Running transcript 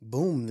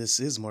Boom, this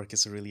is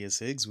Marcus Aurelius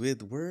Higgs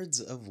with Words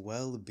of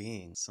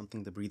Well-Being,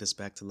 something to breathe us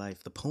back to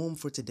life. The poem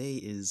for today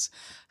is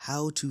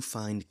How to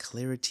Find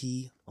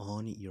Clarity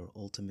on Your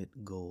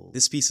Ultimate Goal.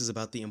 This piece is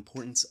about the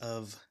importance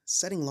of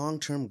setting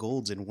long-term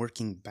goals and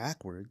working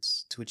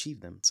backwards to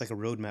achieve them. It's like a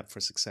roadmap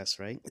for success,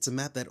 right? It's a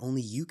map that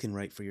only you can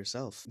write for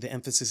yourself. The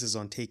emphasis is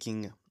on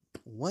taking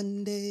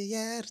one day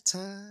at a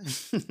time.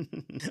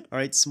 All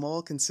right,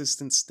 small,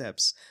 consistent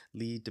steps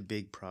lead to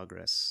big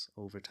progress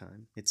over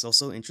time. It's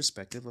also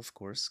introspective, of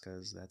course,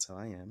 because that's how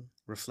I am.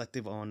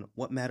 Reflective on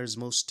what matters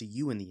most to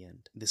you in the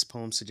end. This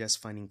poem suggests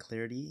finding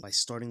clarity by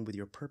starting with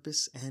your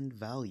purpose and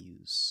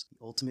values,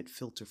 the ultimate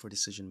filter for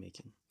decision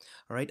making.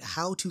 All right,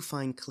 how to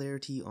find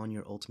clarity on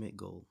your ultimate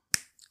goal.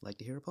 Like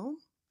to hear a poem?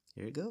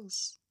 Here it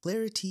goes.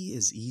 Clarity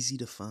is easy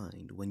to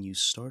find when you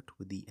start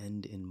with the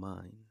end in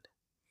mind.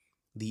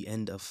 The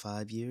end of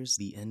 5 years,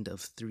 the end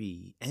of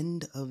 3,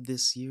 end of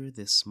this year,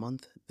 this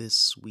month,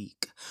 this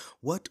week.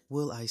 What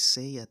will I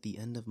say at the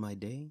end of my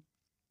day?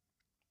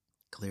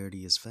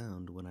 Clarity is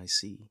found when I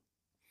see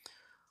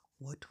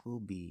what will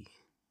be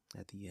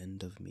at the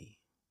end of me.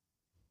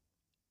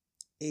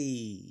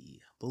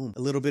 Hey, boom.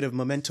 A little bit of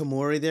memento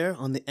mori there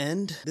on the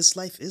end. This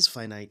life is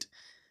finite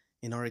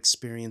in our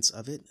experience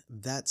of it.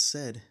 That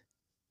said,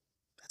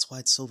 that's why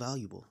it's so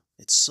valuable.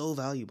 It's so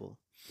valuable.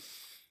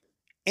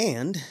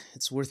 And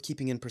it's worth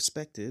keeping in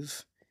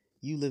perspective.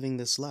 You living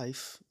this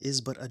life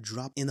is but a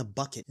drop in a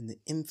bucket in the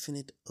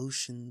infinite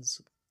oceans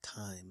of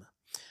time.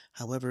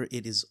 However,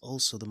 it is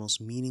also the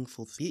most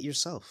meaningful. Be it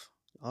yourself,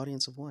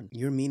 audience of one.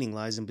 Your meaning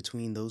lies in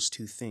between those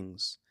two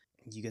things.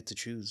 You get to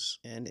choose.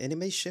 And it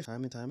may shift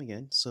time and time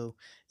again. So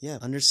yeah,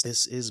 understand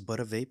this is but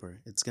a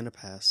vapor. It's going to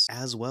pass.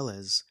 As well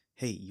as,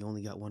 hey, you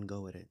only got one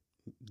go at it.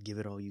 Give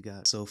it all you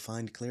got. So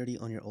find clarity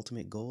on your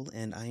ultimate goal.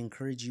 And I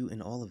encourage you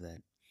in all of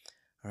that.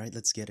 All right,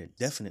 let's get it.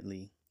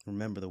 Definitely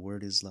remember the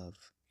word is love.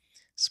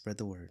 Spread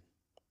the word.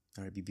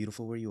 All right, be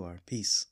beautiful where you are. Peace.